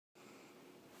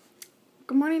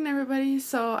Good morning, everybody.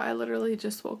 So I literally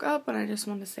just woke up and I just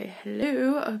want to say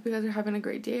hello. I hope you guys are having a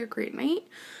great day or great night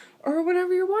or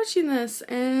whenever you're watching this.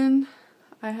 And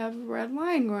I have a red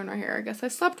line going right here. I guess I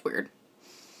slept weird.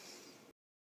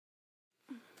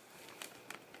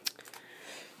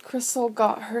 Crystal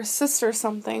got her sister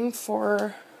something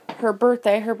for her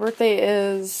birthday. Her birthday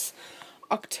is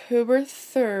October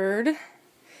 3rd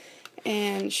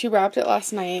and she wrapped it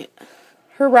last night.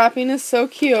 Her wrapping is so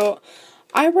cute.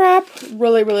 I wrap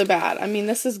really, really bad. I mean,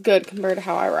 this is good compared to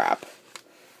how I wrap.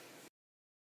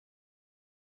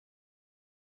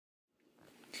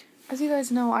 As you guys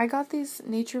know, I got these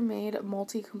Nature Made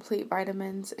multi-complete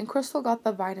vitamins, and Crystal got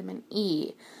the vitamin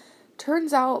E.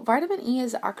 Turns out, vitamin E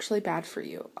is actually bad for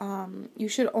you. You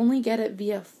should only get it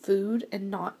via food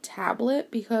and not tablet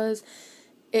because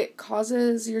it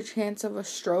causes your chance of a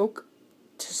stroke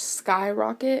to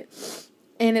skyrocket.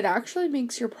 And it actually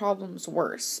makes your problems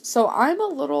worse. So I'm a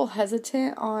little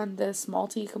hesitant on this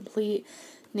multi-complete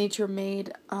Nature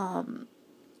Made.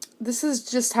 This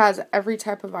just has every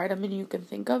type of vitamin you can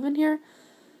think of in here.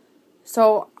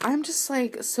 So I'm just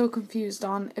like so confused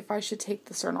on if I should take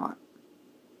this or not.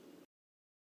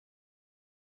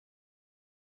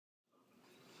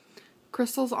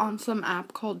 Crystal's on some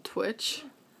app called Twitch.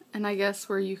 And I guess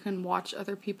where you can watch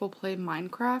other people play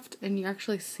Minecraft and you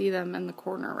actually see them in the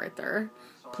corner right there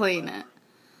playing it.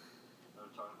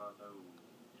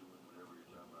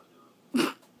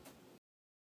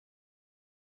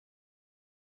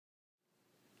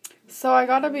 So I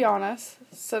gotta be honest,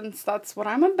 since that's what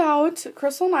I'm about,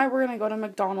 Crystal and I were gonna go to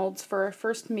McDonald's for our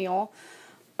first meal.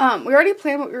 We already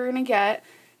planned what we were gonna get.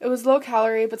 It was low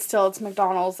calorie, but still it's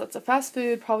McDonald's. That's a fast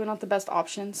food, probably not the best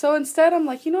option. So instead I'm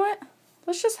like, you know what?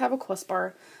 Let's just have a Quest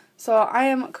bar. So I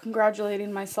am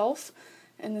congratulating myself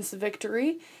in this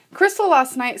victory. Crystal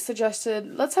last night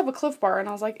suggested, let's have a Cliff Bar. And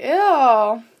I was like, ew.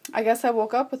 I guess I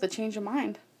woke up with a change of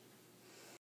mind.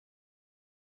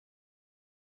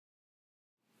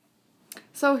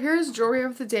 So here's jewelry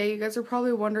of the day. You guys are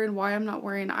probably wondering why I'm not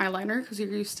wearing eyeliner because you're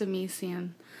used to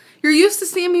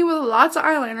seeing me with lots of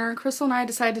eyeliner. Crystal and I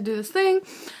decided to do this thing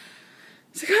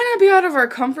to kind of be out of our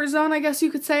comfort zone, I guess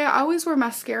you could say. I always wear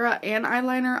mascara and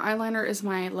eyeliner. Eyeliner is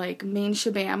my, main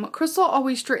shabam. Crystal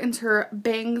always straightens her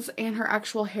bangs and her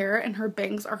actual hair, and her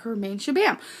bangs are her main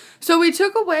shabam. So we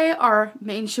took away our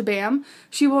main shabam.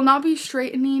 She will not be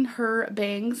straightening her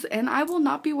bangs, and I will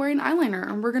not be wearing eyeliner,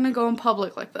 and we're gonna go in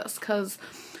public like this, because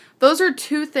those are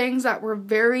two things that we're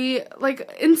very,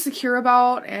 insecure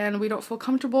about, and we don't feel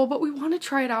comfortable, but we want to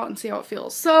try it out and see how it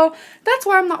feels. So that's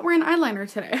why I'm not wearing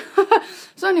eyeliner today.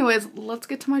 So anyways, let's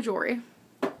get to my jewelry.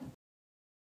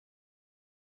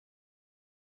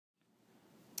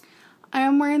 I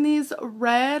am wearing these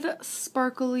red,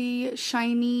 sparkly,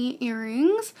 shiny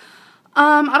earrings.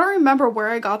 I don't remember where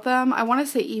I got them. I want to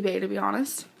say eBay, to be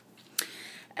honest.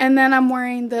 And then I'm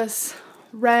wearing this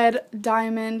red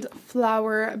diamond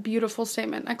flower beautiful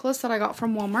statement necklace that I got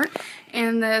from Walmart,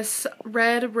 and this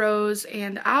red rose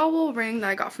and owl ring that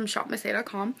I got from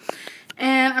shopmissay.com.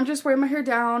 And I'm just wearing my hair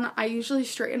down. I usually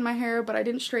straighten my hair, but I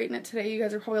didn't straighten it today. You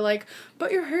guys are probably like,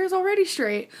 but your hair is already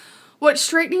straight. What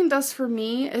straightening does for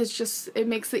me is just, it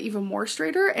makes it even more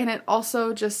straighter, and it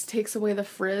also just takes away the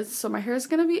frizz. So my hair is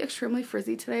going to be extremely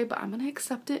frizzy today, but I'm going to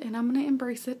accept it and I'm going to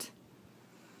embrace it.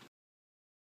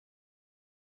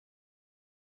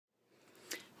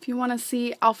 If you want to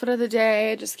see outfit of the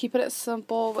day, just keep it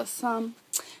simple with some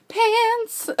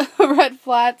pants, red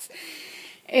flats,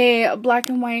 a black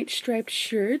and white striped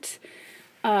shirt.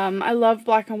 I love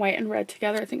black and white and red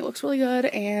together. I think it looks really good.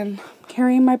 And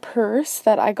carrying my purse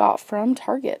that I got from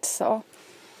Target. So,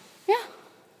 yeah.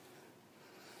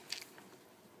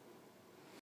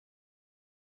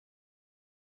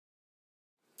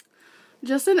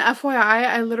 Just an FYI,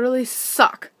 I literally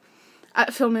suck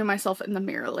at filming myself in the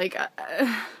mirror.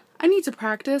 I need to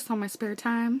practice on my spare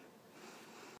time.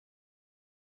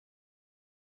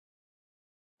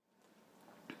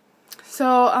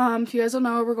 So, if you guys don't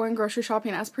know, we're going grocery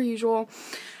shopping as per usual.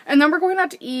 And then we're going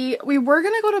out to eat. We were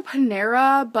going to go to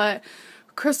Panera, but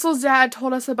Crystal's dad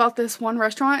told us about this one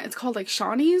restaurant. It's called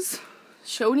Shoney's.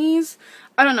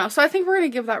 I don't know. So I think we're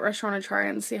going to give that restaurant a try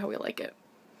and see how we like it.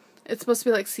 It's supposed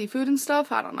to be seafood and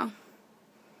stuff. I don't know.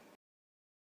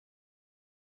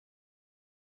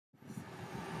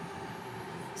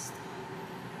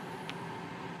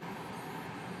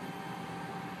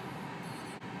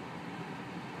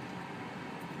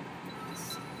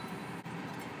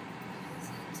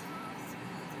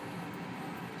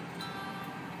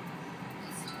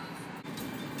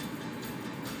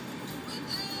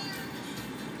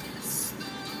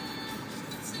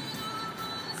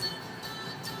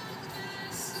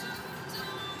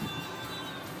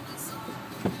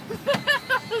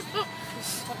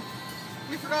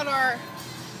 forgot our,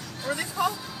 what are these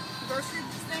called? Grocery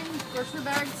thing? Grocery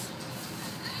bags.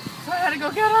 So I had to go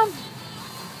get them.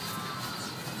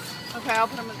 Okay, I'll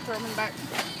put them in, throw them in the back.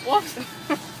 Whoops.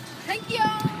 Thank you.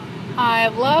 I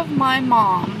love my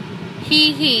mom.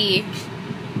 Hee hee.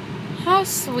 How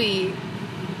sweet.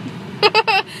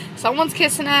 Someone's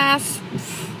kissing ass.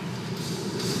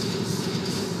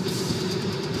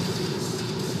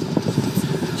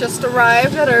 Just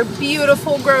arrived at our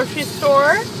beautiful grocery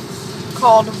store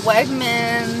called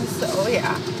Wegmans. Oh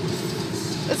yeah.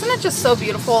 Isn't it just so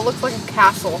beautiful? It looks like a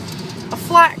castle. A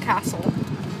flat castle.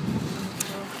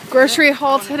 Grocery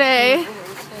haul today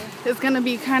is going to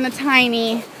be kind of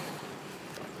tiny.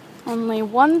 Only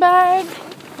one bag.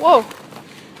 Whoa.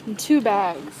 And 2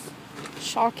 bags.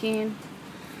 Shocking.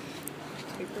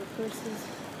 Take their purses.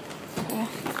 Okay.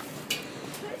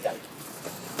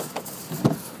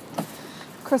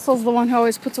 Crystal's the one who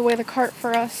always puts away the cart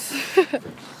for us.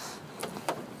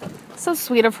 So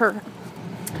sweet of her.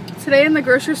 Today in the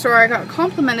grocery store I got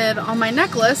complimented on my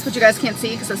necklace, which you guys can't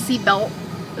see because the seat belt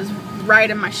is right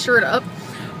in my shirt up.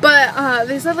 But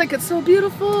they said like it's so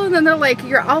beautiful, and then they're like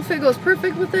your outfit goes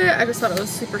perfect with it. I just thought it was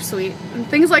super sweet. And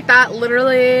things like that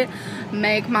literally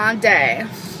make my day.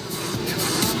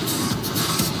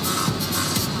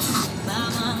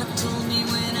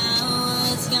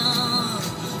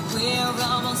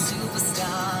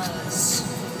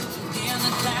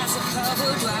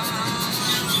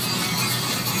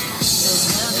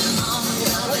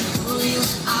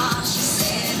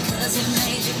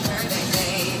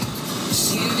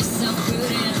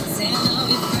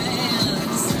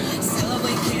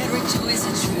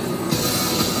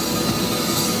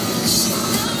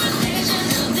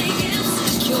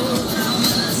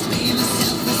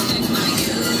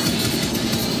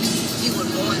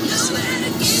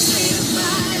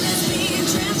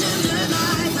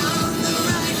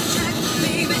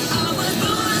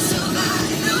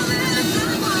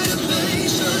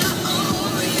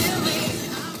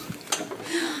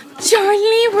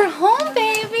 Charlie, we're home,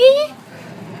 baby.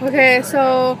 Okay,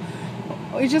 so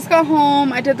we just got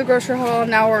home. I did the grocery haul.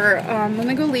 Now we're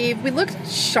gonna go leave. We looked at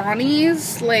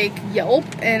Shawnee's like Yelp,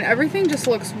 and everything just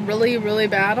looks really, really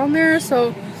bad on there.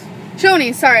 So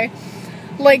Shoney, sorry,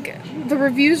 like the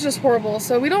reviews just horrible.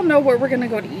 So we don't know where we're gonna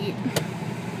go to eat.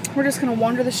 We're just gonna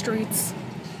wander the streets.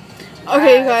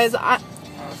 Okay, you guys.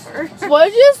 What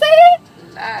did you say?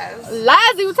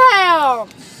 Lazoo Town.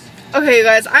 Okay, you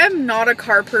guys, I am not a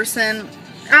car person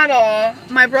at all.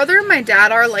 My brother and my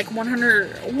dad are like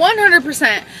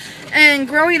 100%. And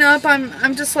growing up,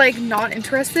 I'm just like not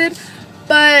interested.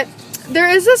 But there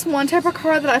is this one type of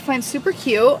car that I find super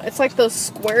cute. It's like those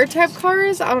square type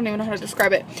cars. I don't even know how to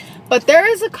describe it. But there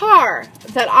is a car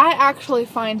that I actually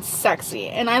find sexy.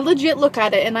 And I legit look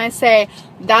at it and I say,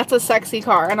 that's a sexy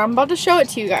car. And I'm about to show it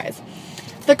to you guys.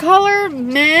 The color,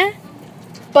 meh.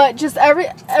 But just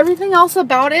everything else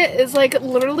about it is like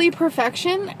literally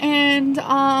perfection, and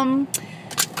I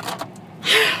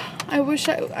wish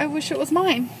it was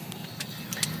mine.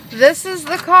 This is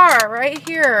the car right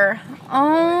here.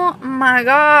 Oh my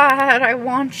god, I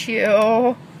want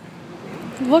you.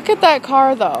 Look at that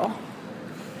car though.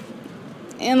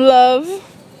 In love.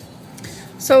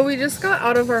 So we just got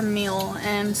out of our meal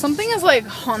and something is like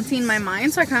haunting my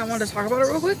mind, so I kind of wanted to talk about it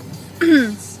real quick.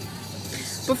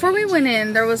 Before we went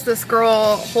in, there was this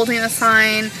girl holding a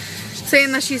sign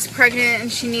saying that she's pregnant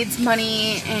and she needs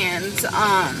money and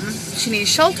she needs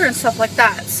shelter and stuff like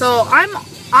that. So I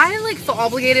like feel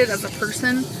obligated as a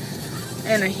person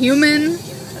and a human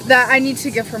that I need to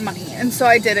give her money, and so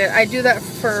I did it. I do that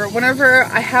for whenever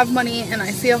I have money and I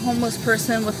see a homeless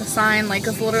person with a sign, like,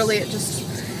 it's literally,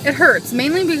 it hurts,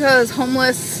 mainly because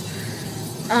homeless,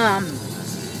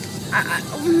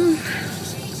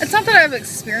 it's not that I have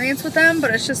experience with them, but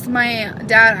it's just my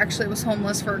dad actually was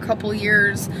homeless for a couple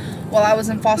years while I was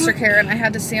in foster care, and I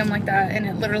had to see him like that, and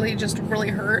it literally just really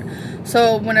hurt.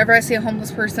 So whenever I see a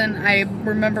homeless person, I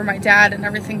remember my dad and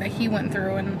everything that he went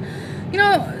through. And you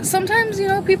know, sometimes, you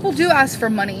know, people do ask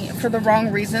for money for the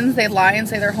wrong reasons. They lie and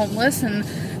say they're homeless and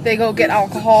they go get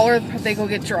alcohol or they go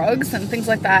get drugs and things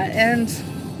like that. And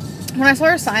when I saw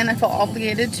her sign, I felt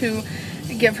obligated to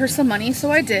give her some money,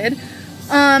 so I did.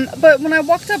 But when I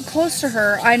walked up close to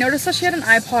her, I noticed that she had an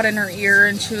iPod in her ear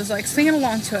and she was like singing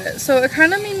along to it. So it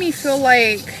kind of made me feel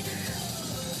like,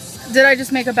 did I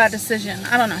just make a bad decision?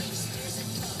 I don't know.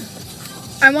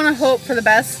 I want to hope for the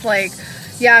best. Like,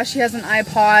 yeah, she has an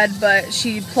iPod, but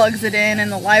she plugs it in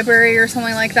the library or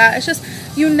something like that. It's just,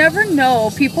 you never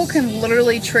know. People can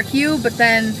literally trick you, but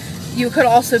then you could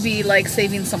also be like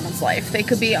saving someone's life. They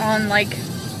could be on like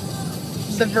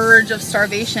the verge of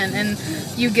starvation and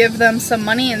you give them some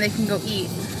money and they can go eat.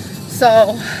 So,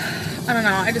 I don't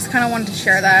know, I just kind of wanted to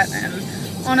share that. And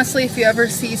honestly, if you ever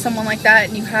see someone like that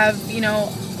and you have, you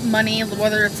know, money,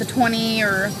 whether it's a 20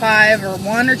 or a 5 or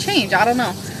 1 or change, I don't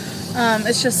know.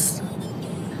 It's just,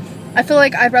 I feel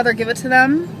like I'd rather give it to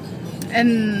them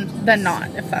and than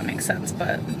not, if that makes sense.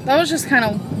 But that was just kind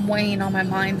of weighing on my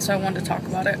mind, so I wanted to talk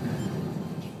about it.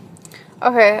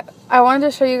 Okay, I wanted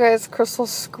to show you guys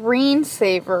Crystal's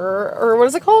screensaver, or what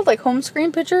is it called? Like home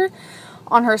screen picture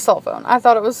on her cell phone. I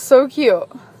thought it was so cute.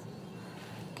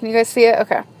 Can you guys see it?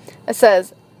 Okay. It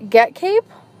says, get cape,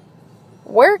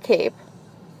 wear cape,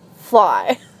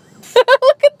 fly.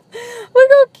 look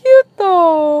how cute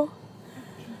though.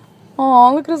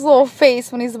 Aw, look at his little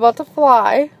face when he's about to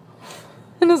fly.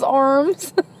 And his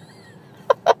arms.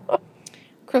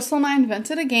 Crystal and I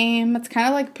invented a game. It's kind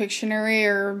of like Pictionary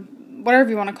or whatever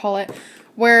you want to call it,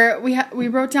 where we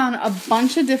wrote down a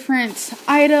bunch of different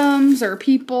items or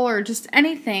people or just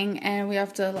anything, and we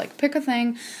have to like pick a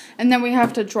thing, and then we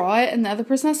have to draw it, and the other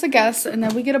person has to guess, and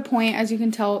then we get a point. As you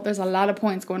can tell, there's a lot of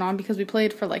points going on because we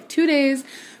played for like 2 days.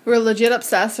 We were legit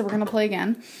obsessed, so we're gonna play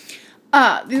again.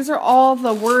 These are all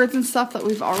the words and stuff that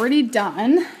we've already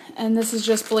done, and this is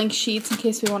just blank sheets in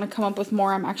case we want to come up with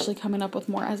more. I'm actually coming up with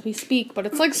more as we speak, but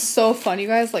it's like so fun, you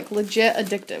guys, like legit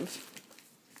addictive.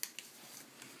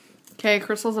 Okay,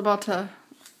 Crystal's about to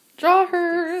draw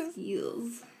hers.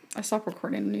 Yes. I stopped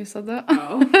recording when you said that.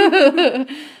 Oh.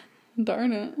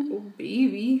 Darn it. Oh,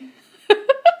 baby.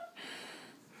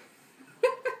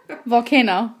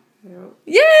 Volcano. Yep.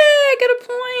 Yay! I got a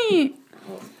point!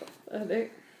 Oh,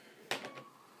 pathetic.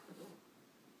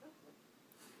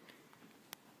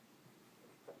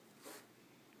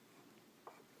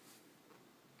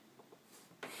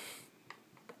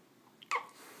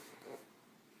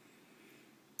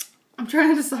 I'm trying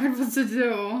to decide what to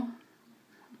do.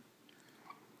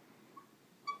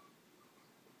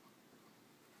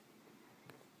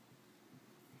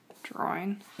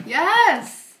 Drawing.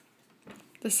 Yes!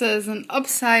 This is an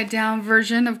upside down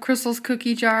version of Crystal's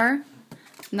cookie jar.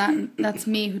 That's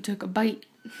me who took a bite.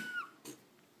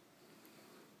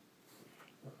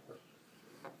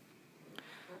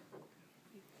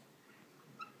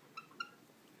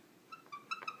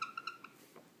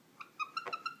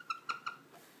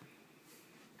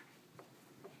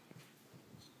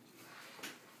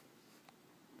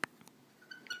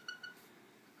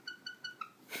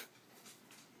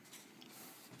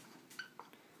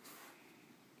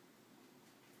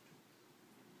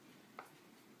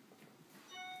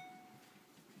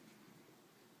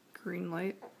 Green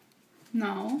light.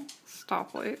 No.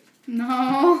 Stoplight.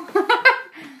 No.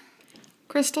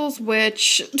 Crystal's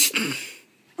witch.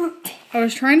 I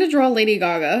was trying to draw Lady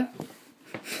Gaga.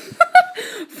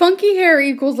 Funky hair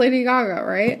equals Lady Gaga,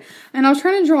 right? And I was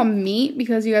trying to draw meat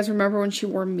because you guys remember when she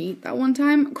wore meat that one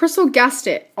time? Crystal guessed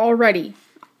it already.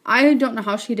 I don't know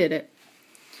how she did it.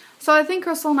 So I think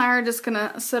Crystal and I are just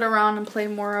gonna sit around and play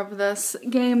more of this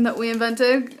game that we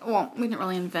invented. Well, we didn't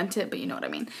really invent it, but you know what I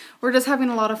mean. We're just having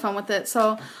a lot of fun with it.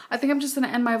 So I think I'm just gonna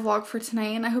end my vlog for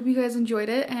tonight, and I hope you guys enjoyed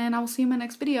it, and I will see you in my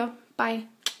next video. Bye.